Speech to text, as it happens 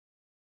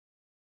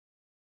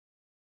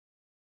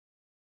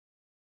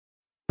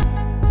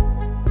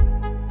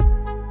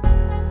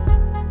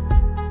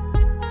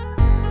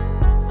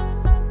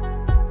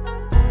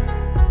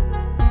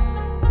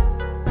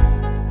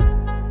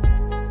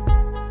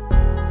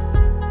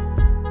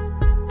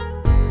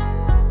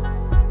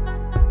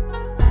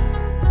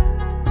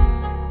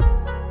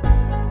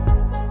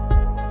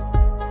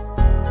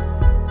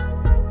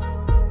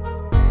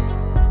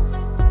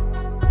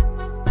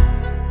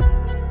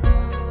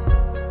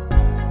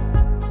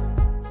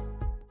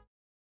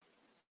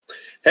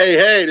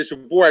Hey, this is your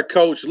boy,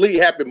 Coach Lee.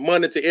 Happy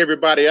Monday to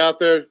everybody out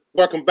there.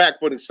 Welcome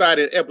back for an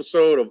exciting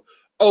episode of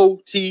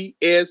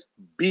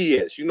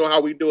O.T.S.B.S. You know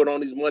how we do it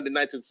on these Monday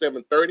nights at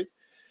 7:30.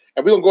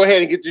 And we're going to go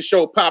ahead and get this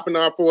show popping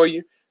on for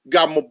you.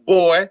 Got my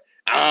boy.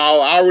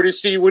 I already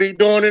see what he's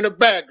doing in the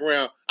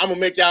background. I'm going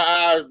to make y'all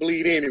eyes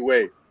bleed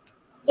anyway.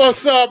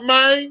 What's up,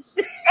 man?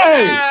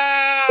 Hey,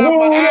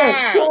 who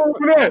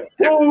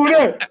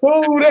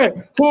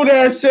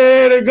that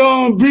said they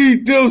gonna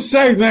beat them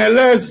Saints, man?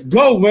 Let's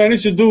go, man.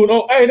 This should do it.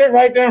 Oh, hey, they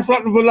right there in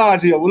front of the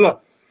Bellagio. Well,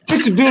 look,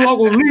 this should do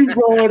Uncle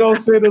Leroy. Don't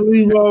say the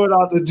Leroy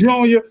out the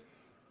Junior.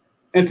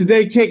 And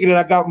today, kicking it,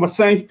 I got my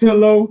Saints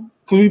pillow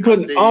because we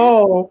putting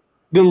all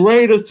the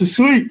Raiders to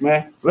sleep,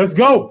 man. Let's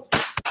go.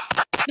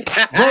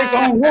 Break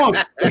on one.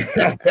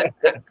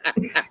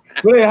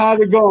 But hey, how's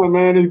it going,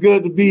 man? It's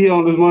good to be here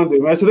on this Monday,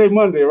 man. Today's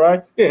Monday,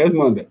 right? Yeah, it's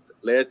Monday.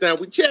 Last time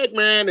we checked,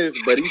 man,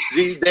 but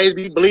these days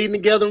be bleeding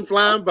together and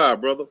flying by,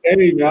 brother.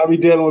 Hey, man, I be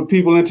dealing with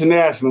people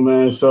international,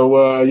 man.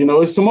 So,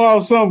 it's tomorrow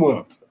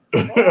somewhere.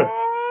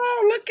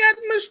 Oh, look at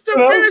Mr.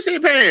 Fancy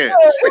Pants.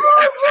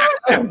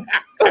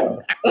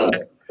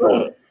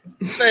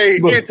 Say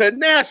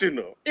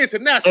international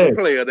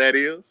player, that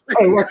is.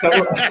 Hey, what's up?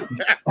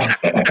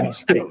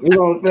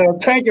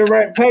 Take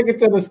it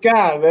to the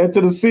sky, man,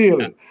 to the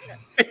ceiling.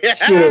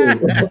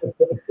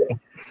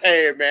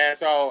 Hey, man,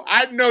 so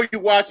I know you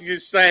watching your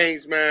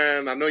Saints,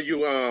 man. I know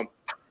you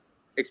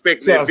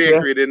expecting that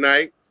victory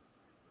tonight.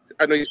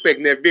 I know you're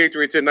expecting that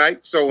victory tonight.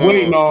 So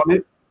waiting on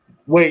it.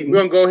 We're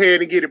going to go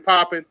ahead and get it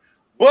popping.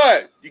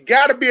 But you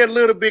got to be a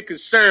little bit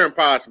concerned,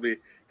 possibly.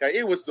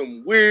 It was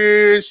some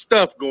weird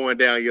stuff going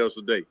down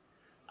yesterday.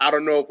 I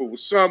don't know if it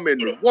was something in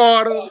the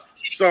water,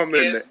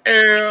 something in the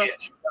air,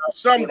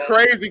 something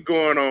crazy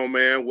going on,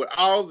 man, with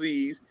all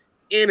these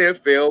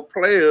NFL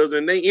players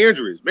and their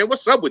injuries. Man,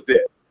 what's up with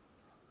that?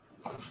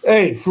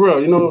 Hey, for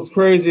real, it's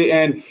crazy.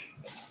 And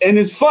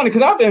it's funny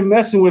because I've been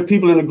messing with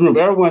people in the group.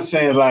 Everyone's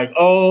saying like, it's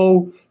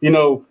I'm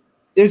going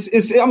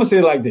to say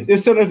it like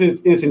this.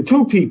 It's in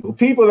two people.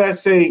 People that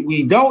say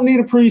we don't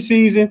need a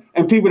preseason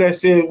and people that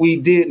say we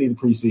did need a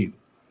preseason.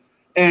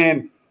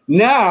 And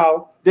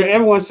now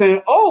everyone's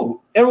saying,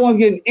 everyone's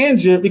getting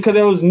injured because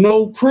there was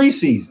no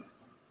preseason.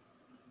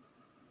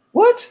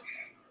 What?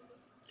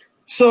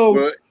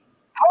 So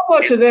how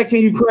much of that can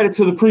you credit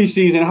to the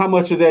preseason and how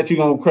much of that you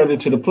going to credit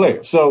to the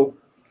player? So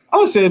I'm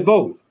going to say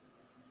both.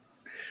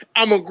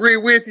 I'm going to agree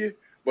with you,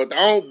 but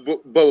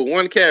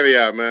one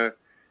caveat, man.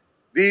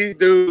 These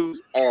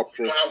dudes are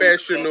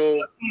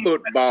professional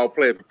football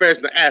players,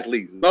 professional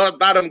athletes. A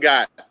lot of them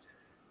got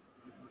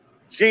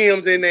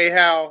gyms in their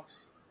house.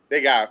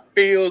 They got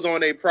fields on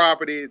their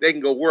property. They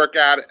can go work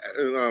out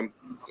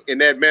in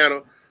that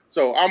manner.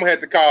 So I'm going to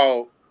have to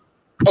call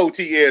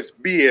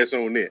O.T.S.B.S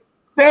on that.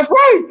 That's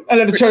right. And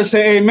let the church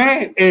say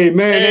amen.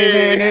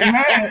 Amen,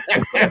 amen.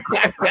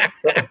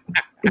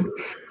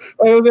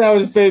 Hey, that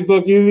was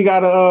Facebook. You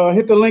got to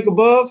hit the link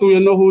above so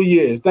you'll know who he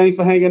is. Thanks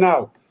for hanging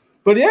out.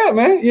 But yeah,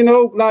 man,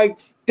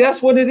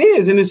 that's what it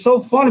is. And it's so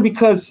funny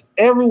because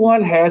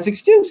everyone has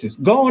excuses.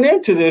 Going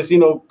into this,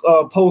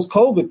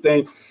 post-COVID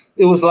thing,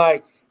 it was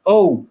like,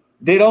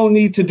 they don't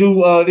need to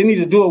do they need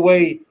to do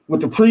away with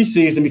the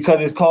preseason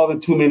because it's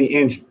causing too many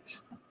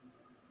injuries.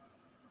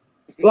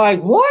 Like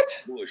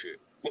what? Bullshit.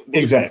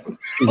 Exactly.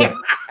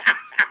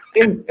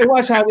 and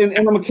watch how and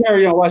I'm gonna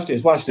carry on. Watch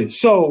this.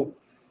 So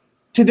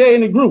today in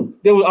the group,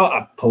 there was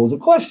I posed a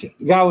question.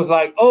 The guy was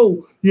like,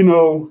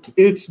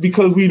 it's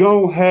because we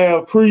don't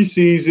have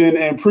preseason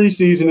and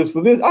preseason is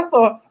for this. I'm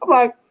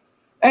like,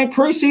 ain't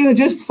preseason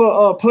just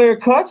for player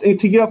cuts and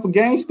to get up for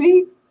game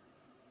speed?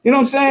 You know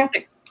what I'm saying?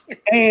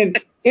 And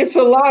it's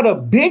a lot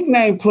of big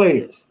name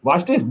players.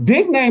 Watch this,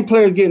 big name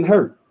players getting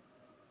hurt.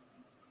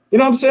 You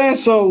know what I'm saying?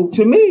 So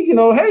to me,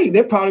 hey,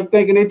 they're probably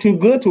thinking they're too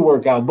good to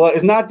work out, but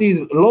it's not these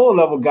lower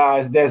level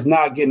guys that's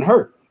not getting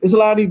hurt. It's a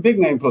lot of these big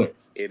name players.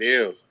 It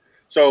is.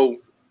 So,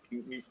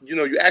 you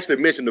actually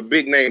mentioned the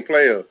big name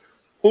player.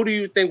 Who do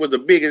you think was the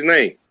biggest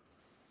name?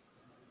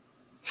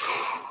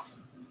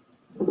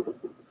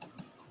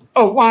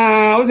 Oh,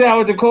 wow. What's that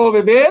with the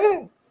COVID,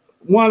 baby?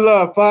 One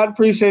love, Father.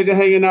 Appreciate you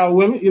hanging out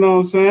with me. You know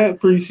what I'm saying?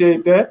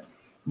 Appreciate that.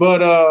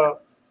 But, I'm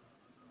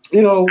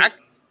going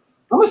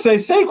to say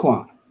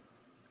Saquon.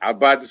 I was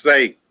about to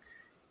say,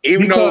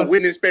 even though we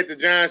didn't expect the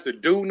Giants to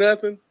do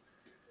nothing,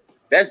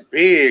 that's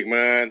big,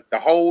 man. The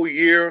whole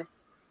year,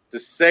 the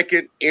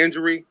second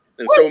injury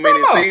in so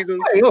many seasons.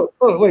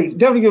 Wait.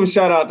 Definitely give a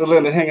shout out to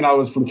Leonard hanging out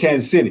with us from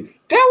Kansas City.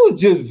 That was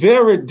just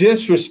very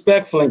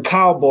disrespectful and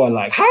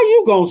cowboy-like. How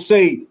you going to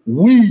say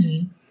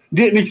we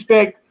didn't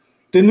expect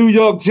the New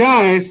York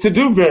Giants to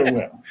do very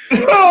well? You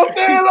know what I'm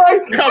saying?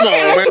 Like, Come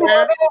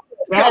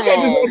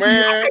on,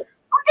 man.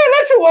 I can't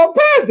let you walk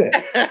past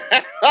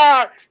that.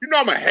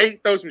 I'm going to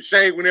hate throw some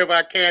shade whenever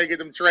I can to get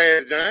them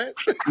trash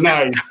Giants.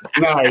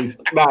 Nice.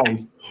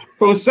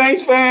 From a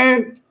Saints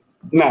fan,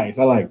 nice.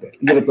 I like that.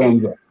 Get a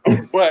thumbs up.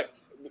 But,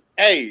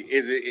 hey,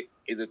 is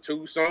it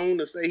too soon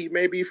to say he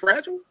may be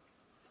fragile?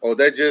 Or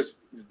that just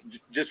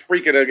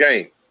freaking a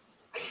game?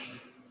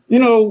 I'm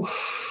going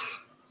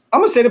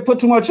to say they put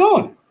too much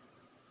on him.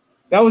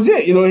 That was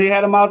it. You know, he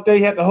had him out there.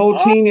 He had the whole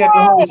team. He had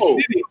the whole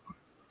city.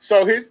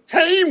 So his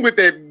team with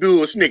that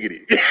dude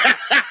sniggity.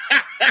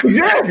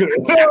 Exactly.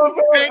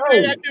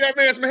 Hey, I give that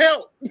man some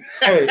help.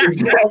 Hey,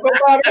 exactly.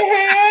 Somebody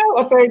help.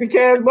 I think the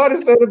Cash Money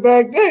said it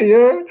back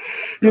then.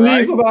 You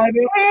need somebody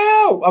to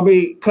help. I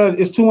mean, because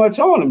it's too much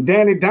on him.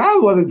 Danny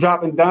Dimes wasn't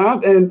dropping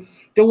dimes, and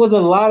there was a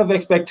lot of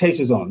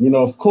expectations on him. You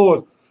know, of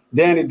course,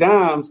 Danny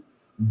Dimes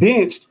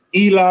benched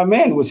Eli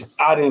Manning, which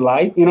I didn't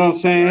like. You know what I'm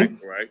saying?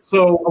 Right.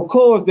 So of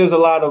course, there's a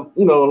lot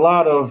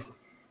of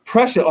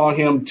pressure on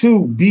him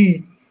to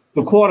be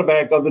the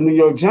quarterback of the New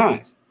York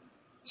Giants.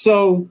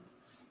 So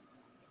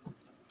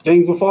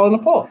things were falling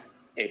apart.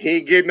 And he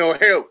ain't getting no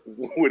help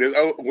with his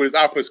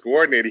offense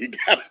coordinator. He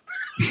got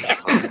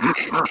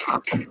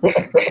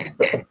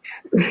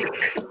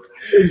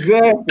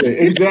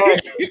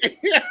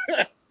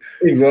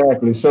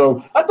Exactly.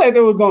 So I think they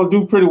were going to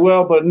do pretty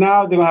well, but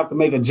now they're going to have to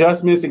make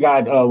adjustments. They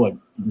got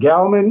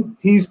Gallman.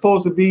 He's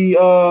supposed to be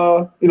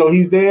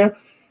he's there.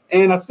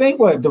 And I think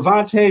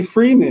Devontae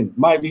Freeman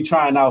might be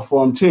trying out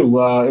for him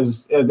too,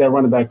 as their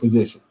running back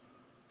position.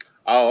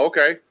 Oh,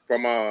 okay.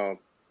 From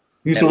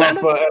he's to run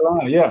for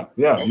Atlanta. Yeah.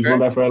 Okay. He's running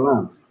back for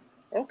Atlanta.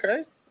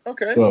 Okay.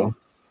 So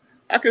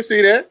I can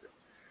see that.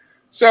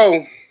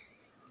 So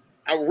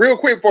real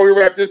quick before we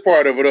wrap this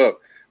part of it up,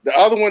 the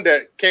other one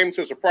that came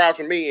to a surprise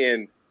for me,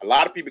 and a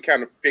lot of people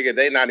kind of figured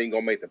they're not even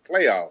gonna make the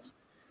playoffs,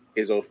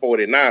 is those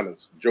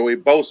 49ers. Joey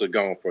Bosa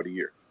gone for the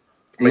year.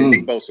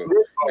 Nick Bosa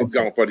is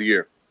gone for the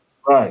year.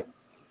 Right.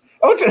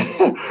 I'll tell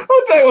you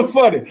what's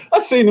funny. I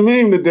seen the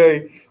meme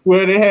today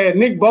where they had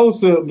Nick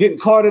Bosa getting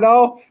carted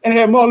off and they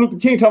had Martin Luther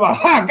King talking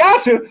about, "I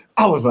gotcha."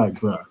 I was like,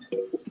 bro.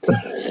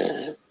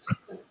 I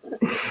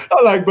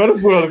was like, bro,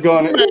 this world is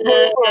going.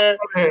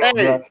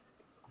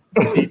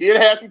 He did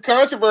have some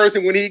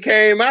controversy when he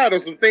came out on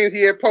some things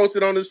he had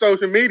posted on his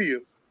social media.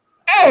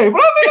 Hey,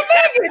 but I mean, the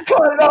man getting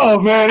carted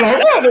off, man.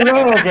 Like, where's the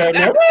love at,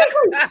 man?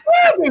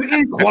 Where's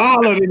this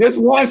equality? This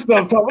one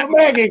stuff talking. The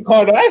man getting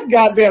carted off. That's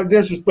goddamn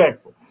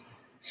disrespectful.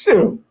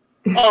 Sure.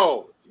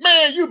 Oh,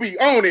 man, you be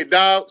on it,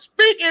 dog.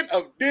 Speaking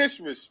of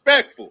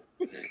disrespectful,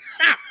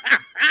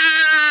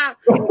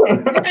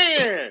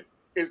 man,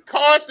 is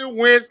Carson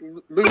Wentz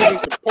losing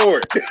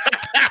support?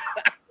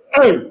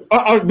 Hey,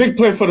 big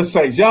play for the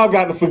Saints. Y'all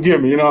got to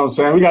forgive me. You know what I'm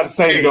saying? We got the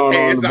Saints going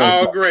on. It's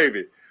all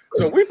gravy.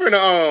 So we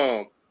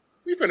finna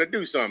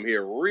do something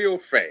here real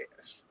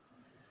fast,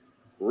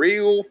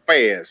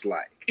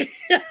 like.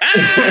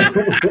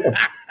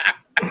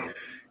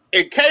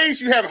 In case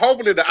you have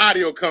hopefully the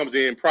audio comes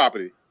in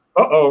properly.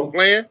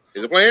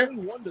 Is it playing?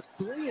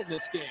 1-3 in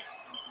this game.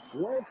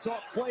 Wentz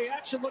off play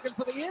action, looking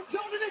for the end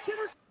zone, and it's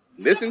intercepted.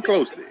 Listen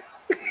closely.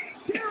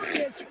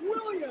 Darius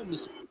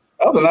Williams.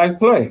 That was a nice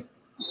play.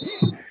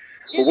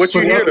 But what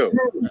you hear though?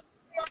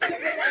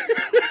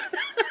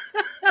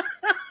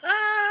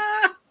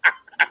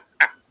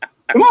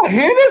 Am I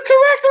hearing this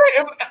correctly?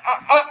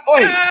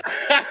 Wait,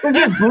 is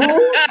it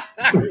booze?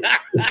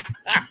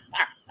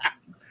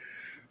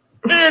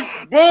 It's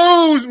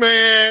booze,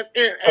 man,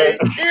 in an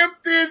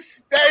empty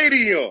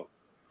stadium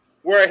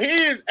where he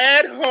is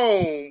at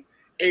home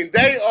and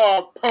they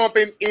are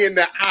pumping in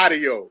the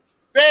audio.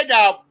 They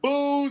got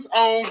booze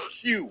on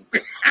cue.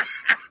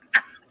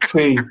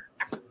 See,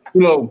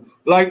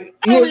 like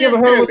you ever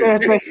heard what they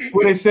say?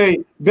 When they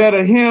say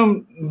better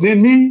him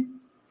than me?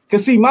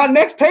 Cause see, my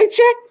next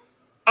paycheck,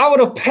 I would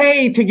have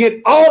paid to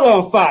get all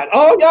on fired.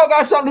 All y'all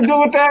got something to do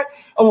with that?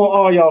 I want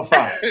all y'all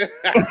fired. You know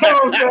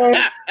what I'm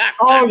saying?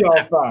 All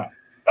y'all fired.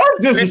 That's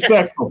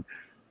disrespectful.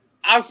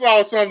 I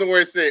saw something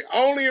where it said,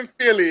 only in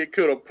Philly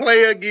could a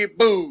player get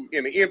booed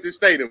in an empty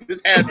stadium. This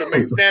has to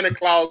make Santa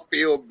Claus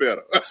feel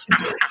better.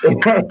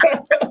 Philly,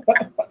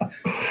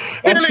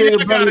 y'all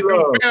got to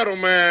do better,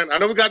 man. I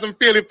know we got them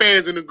Philly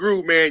fans in the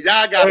group, man.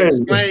 Y'all got to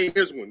explain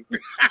this one.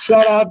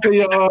 Shout out to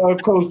your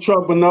Coach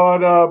Chuck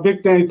Bernard.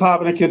 Big things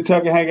popping in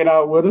Kentucky, hanging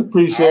out with us.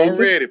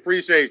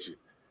 Appreciate you.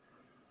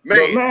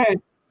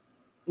 Man.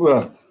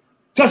 Look.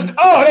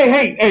 They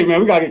hate. Hey, man,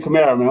 we got to get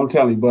Kamara, man. I'm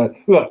telling you. But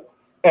look,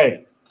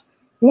 hey,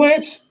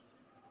 Wentz,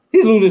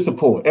 he's losing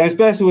support. And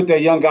especially with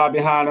that young guy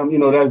behind him,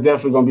 that's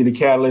definitely going to be the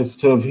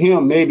catalyst of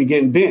him maybe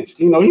getting benched.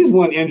 He's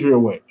one injury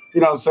away.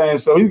 You know what I'm saying?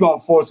 So he's going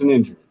to force an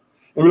injury.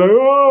 And be like,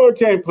 I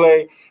can't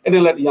play. And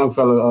then let the young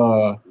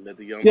fella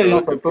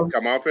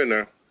come off in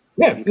there.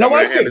 Yeah. Now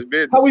watch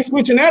this. How we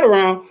switching that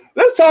around.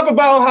 Let's talk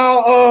about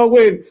how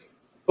when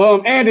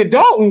Andy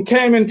Dalton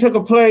came and took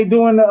a play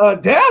during the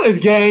Dallas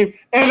game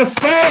and the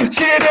fans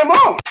cheered him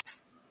on.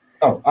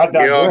 Oh, I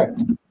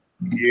digress.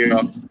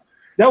 Yeah.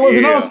 That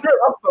wasn't on script.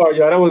 I'm sorry,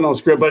 y'all. That wasn't on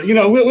script. But,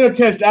 we'll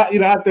catch that.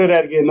 I'll throw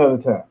that again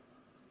another time.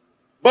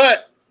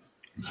 But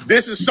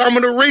this is some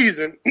of the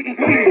reason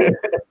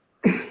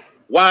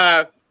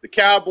why the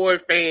Cowboy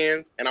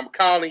fans, and I'm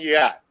calling you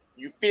out,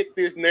 you fit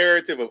this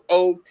narrative of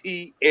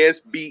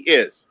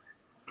O.T.S.B.S.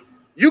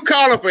 You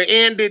calling for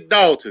Andy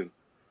Dalton.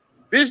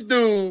 This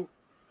dude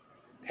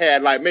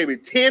had like maybe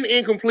 10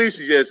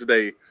 incompletions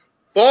yesterday,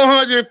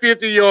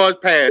 450 yards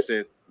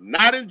passing,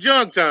 not in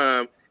junk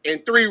time,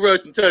 and 3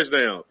 rushing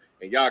touchdowns.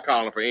 And y'all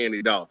calling for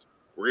Andy Dalton.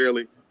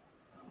 Really?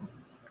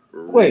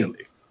 Really?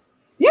 Wait.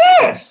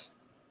 Yes.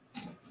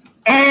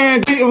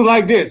 And it was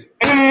like this.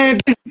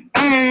 And.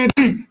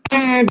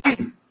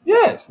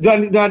 Yes. Do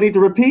I need to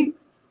repeat?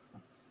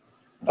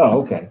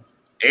 Oh, okay.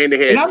 And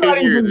they had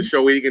 10 years to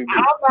show what he can do.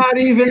 I'm not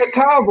even a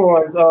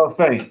Cowboys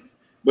fan.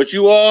 But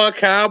you are a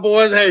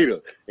Cowboys hater,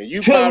 and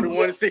you probably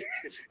want to see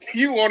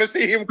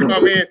him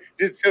come in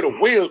just till the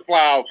wheels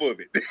fly off of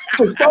it.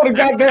 Just throw the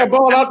goddamn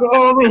ball out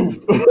the roof.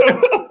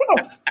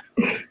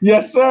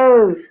 Yes,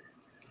 sir.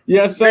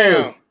 Yes, sir.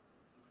 Now,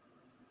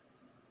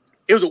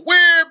 it was a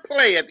weird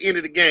play at the end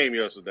of the game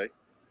yesterday.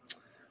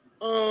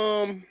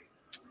 When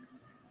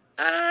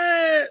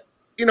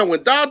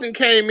Dalton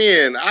came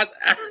in, I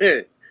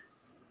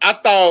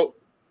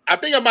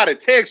think I might have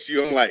texted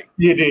you. I'm like,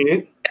 you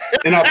did.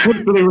 And I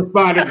quickly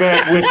responded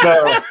back with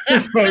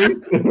his face.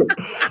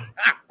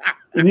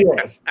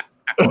 Yes.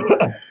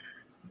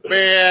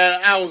 Man,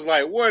 I was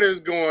like, what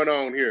is going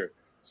on here?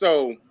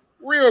 So,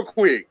 real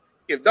quick,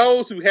 if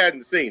those who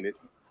hadn't seen it.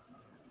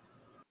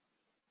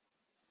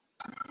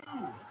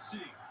 Let's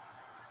see.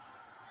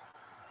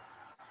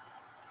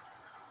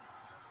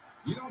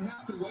 You don't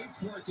have to wait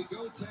for it to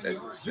go 10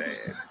 yards. You can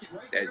attack it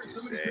right there. That's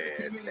just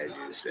sad.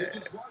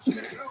 Just watching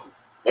it go.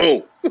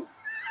 Oh.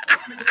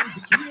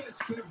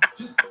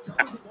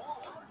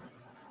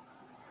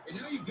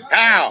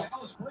 How?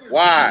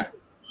 Why?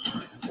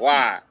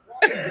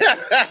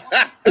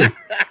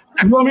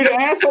 You want me to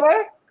answer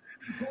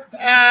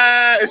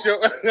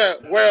that?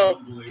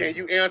 Well, can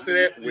you answer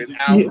that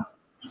without? Yeah.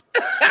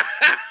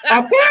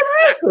 I can't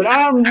answer it.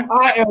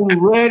 I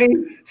am ready,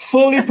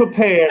 fully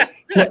prepared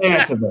to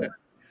answer that.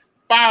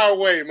 Fire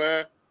away,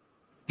 man.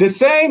 The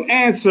same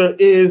answer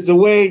is the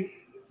way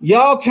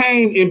y'all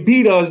came and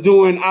beat us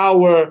during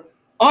our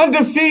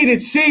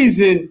undefeated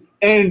season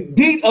and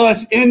beat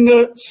us in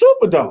the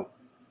Superdome.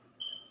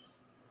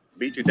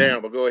 Beat you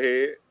down, but go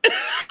ahead.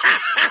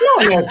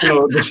 No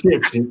national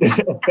description.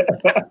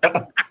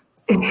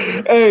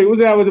 Hey,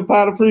 what's that with the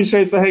pot?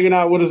 Appreciate for hanging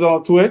out with us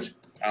on Twitch.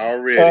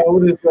 Already.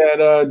 What is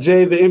that?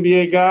 Jay, the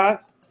NBA guy.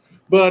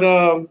 But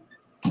I'm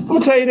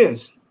going to tell you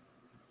this.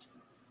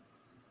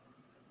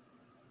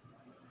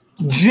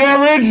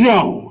 Jerry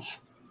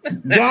Jones.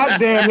 God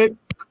damn it.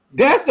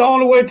 That's the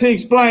only way to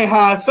explain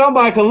how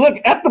somebody can look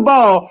at the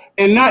ball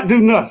and not do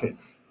nothing.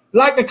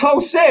 Like the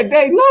coach said,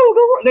 they know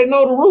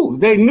the rules.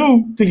 They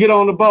knew to get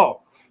on the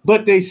ball,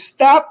 but they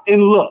stopped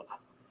and looked.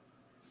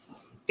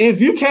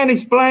 If you can't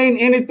explain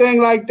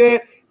anything like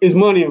that, it's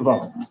money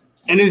involved,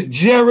 and it's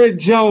Jerry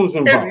Jones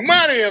involved. It's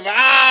money involved.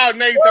 Oh,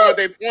 now you talking about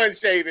they point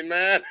shaving,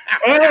 man.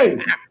 Hey,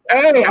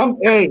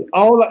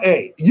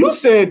 you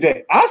said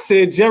that. I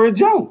said Jerry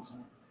Jones.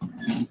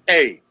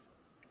 Hey,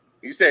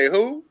 you say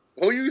who?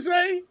 Who you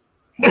say?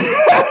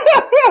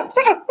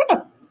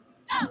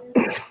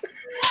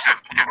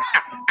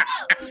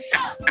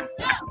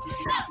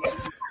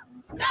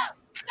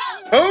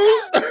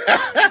 Who?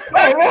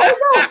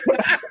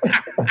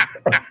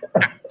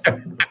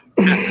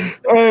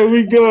 Hey,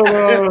 we good.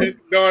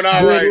 Doing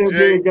all right,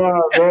 Jay.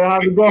 God, man.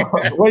 How's it going?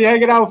 Where you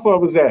hanging out for?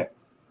 Was that?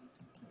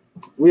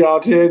 We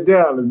all here in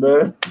Dallas,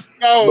 man.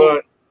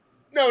 No,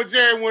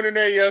 Jerry went in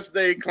there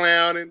yesterday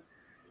clowning.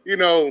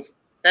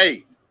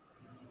 Hey,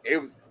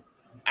 I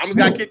almost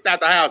got kicked out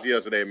the house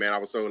yesterday, man. I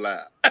was so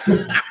loud.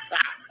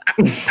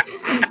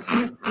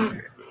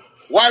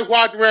 Wife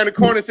walked around the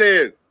corner and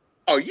said,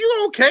 "Are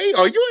you okay?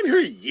 Are you in here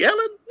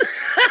yelling?"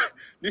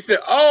 He said,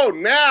 "Oh,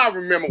 now I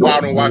remember why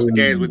I don't watch the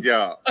games with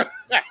y'all."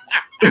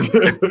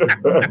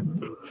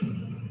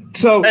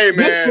 So, hey,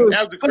 man,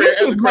 that was the crazy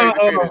finish,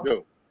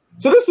 though.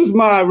 So this is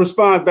my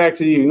response back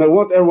to you. I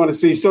want everyone to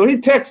see. So he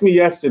texted me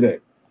yesterday,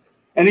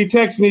 and he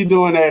texted me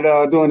during that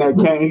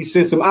game. He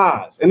said some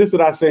eyes, and this is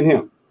what I sent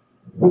him.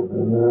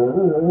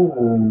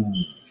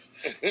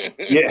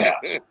 Yeah.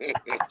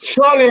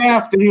 Shortly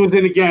after he was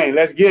in the game.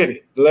 Let's get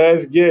it.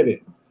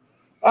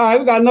 All right,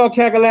 we got another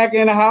Kakalaka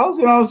in the house.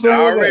 You know what I'm saying?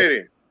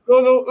 Already.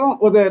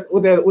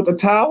 With the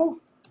towel.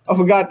 I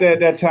forgot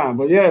that time,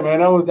 but yeah, man,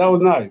 that was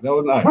nice.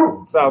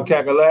 South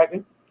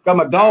Kakalaka. Got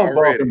my dog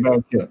barking back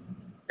here.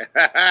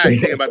 You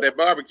think about that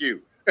barbecue.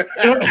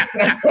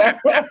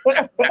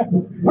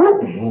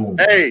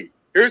 Hey,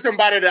 here's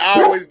somebody that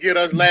always get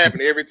us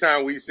laughing every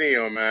time we see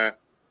him, man.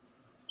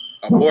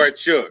 A boy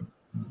Chuck.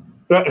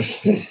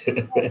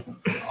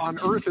 On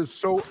earth is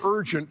so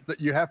urgent that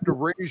you have to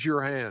raise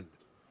your hand.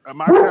 Am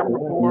I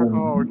Capricorn?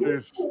 Oh,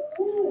 jeez.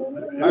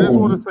 I just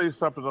want to say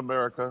something,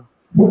 America.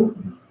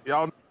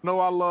 Y'all know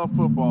I love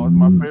football. It's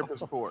my favorite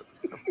sport.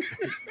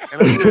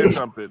 And let me tell you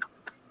something.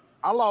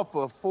 I lost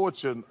for a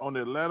fortune on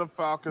the Atlanta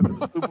Falcons in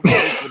the Super Bowl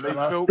when they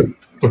choked.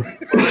 But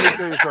let me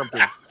tell you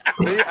something.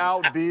 They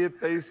outdid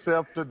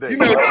themselves today. You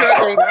know Chuck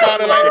don't call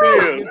it like it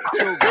is.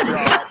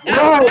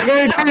 Right,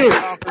 they did.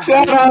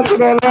 Shout out to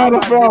the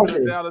Atlanta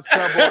Falcons. Dallas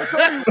Cowboys.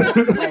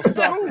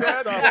 Stop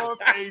that.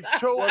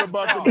 What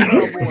about the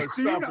Cowboys?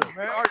 Stop it,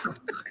 man.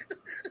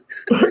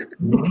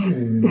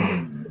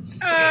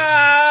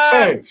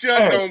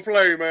 Chuck don't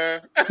play,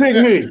 man. Pick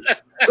me.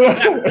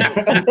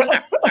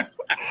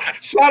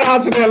 Shout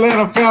out to the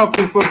Atlanta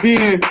Falcons for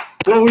being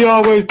what we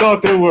always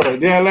thought they were,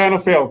 the Atlanta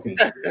Falcons.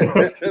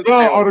 Y'all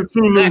are the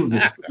true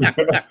losers.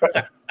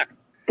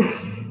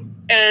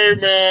 Hey,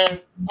 man,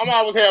 I'm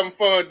always having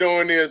fun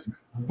doing this.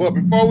 But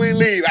before we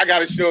leave, I got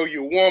to show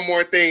you one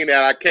more thing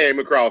that I came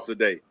across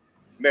today.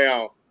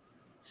 Now,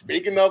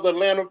 speaking of the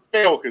Atlanta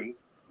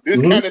Falcons,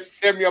 this kind of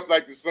set me up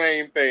like the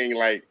same thing.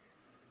 Like,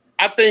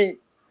 I think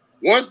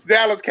once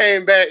Dallas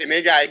came back and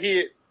they got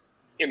hit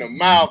in the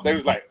mouth, they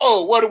was like,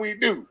 oh, what do we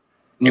do?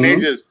 And they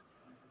just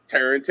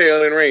turned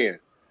tail and ran.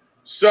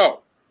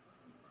 So,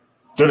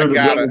 I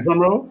gotta... drum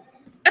roll.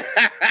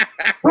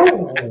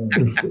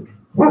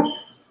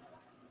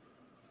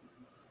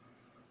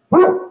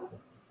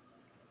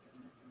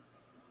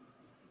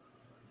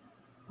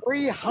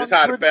 356 This is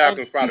how the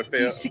Falcons probably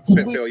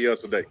felt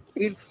yesterday.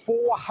 In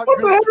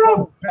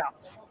 412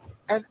 bouts.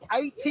 And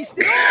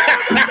 86.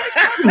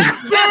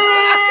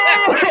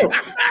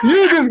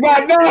 You just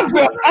got knocked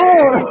up.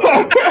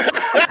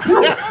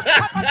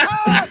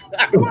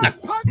 One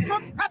punch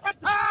from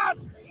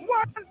Capitan!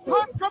 One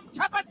punch from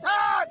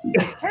Capitan!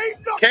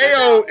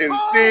 KO in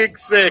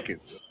 6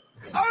 seconds.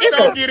 It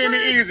don't get any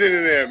easier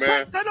than that,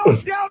 man.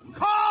 Knocks out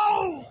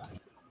cold!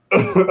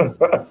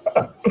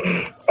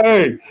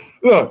 Hey,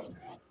 look.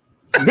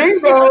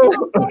 Bingo!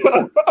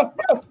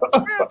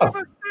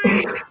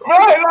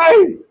 Right,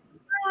 like,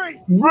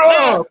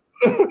 bro,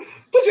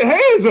 put your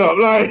hands up.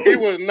 Like, he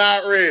was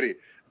not ready.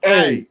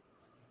 Hey,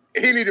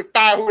 he need to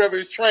fire whoever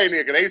is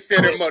training because they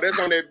set him up. That's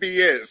on that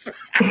BS.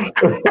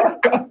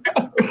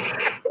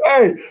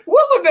 Hey,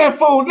 what was that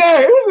fool name?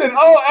 It was an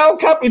El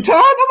Capitan.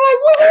 I'm like,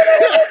 what?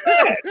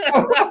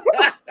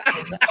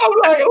 I'm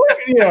like, look,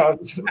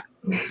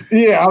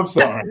 yeah, I'm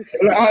sorry.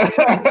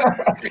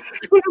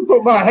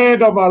 Put my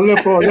hand on my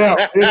lip on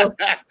that. You know?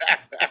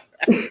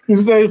 You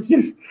say,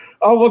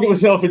 I'm looking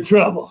myself in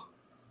trouble.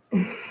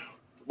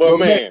 But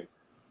man,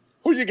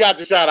 who you got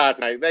to shout out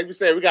tonight? Like we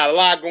said, we got a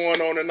lot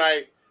going on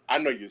tonight. I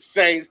know your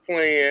Saints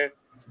playing.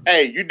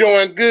 Hey, you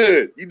doing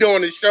good. You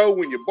doing the show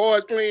when your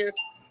boys playing.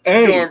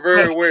 You're doing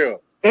very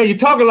well. Hey, you're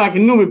talking like you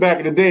knew me back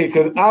in the day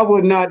because I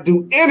would not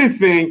do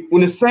anything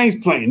when the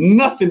Saints playing.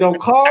 Nothing. Don't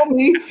call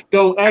me.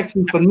 Don't ask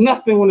me for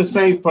nothing when the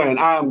Saints playing.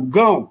 I am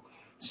gone.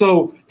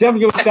 So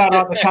definitely give a shout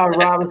out to Kyle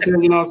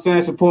Robinson, you know what I'm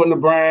saying, supporting the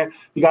brand.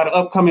 We got an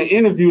upcoming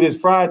interview this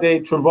Friday,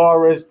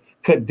 Travaris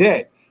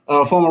Cadet,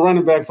 former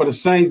running back for the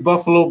Saints,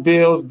 Buffalo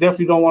Bills.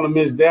 Definitely don't want to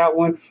miss that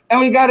one. And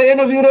we got an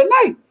interview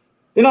tonight.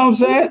 You know what I'm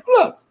saying?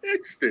 Look.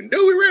 Interesting.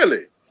 Do we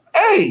really?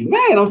 Hey,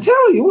 man, I'm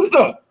telling you.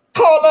 Look,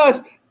 call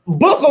us.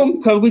 Book them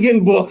because we're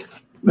getting booked.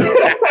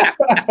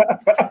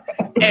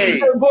 Hey,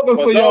 book them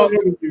for y'all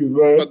interviews,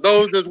 man. For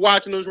those that's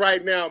watching us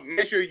right now,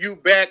 make sure you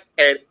back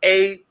at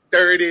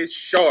 8:30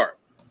 sharp.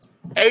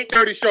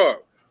 8:30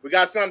 sharp. We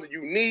got something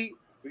unique.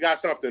 We got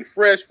something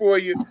fresh for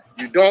you.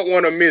 You don't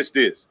want to miss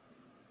this.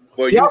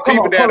 But y'all you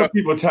people that are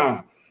people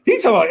time. He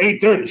talking about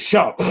 8:30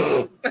 sharp.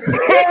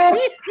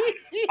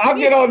 I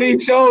get on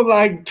these shows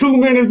like 2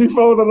 minutes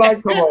before the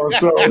light come on.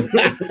 So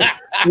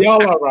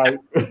y'all all right.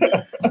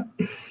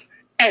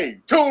 Hey,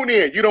 tune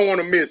in. You don't want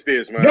to miss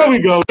this, man. There we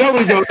go.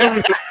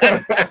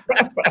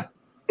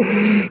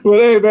 Well,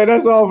 hey, man,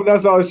 that's all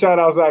the shout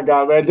outs I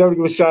got, man. Definitely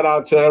give a shout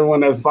out to everyone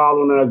that's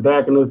following us,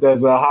 backing us,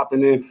 that's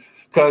hopping in.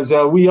 Because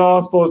we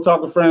all supposed to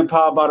talk with friend,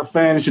 powered by the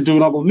fan. It's your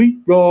dude, Uncle Lee.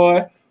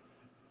 God.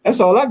 That's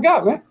all I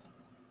got, man.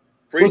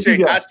 Appreciate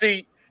it. I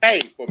see.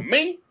 Hey, for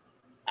me,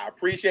 I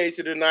appreciate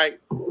you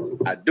tonight.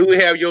 I do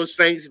have your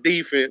Saints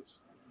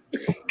defense.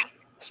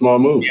 Small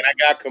move. And I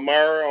got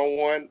Kamara on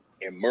one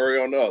and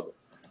Murray on the other.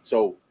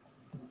 So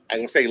I'm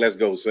going to say let's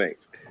go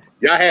Saints.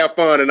 Y'all have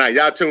fun tonight.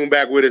 Y'all tune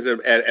back with us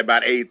at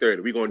about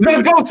 8:30. We're going to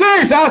Let's go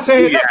Saints. I'll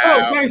say let's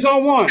go Saints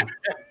on one.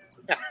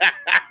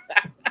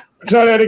 Try that again.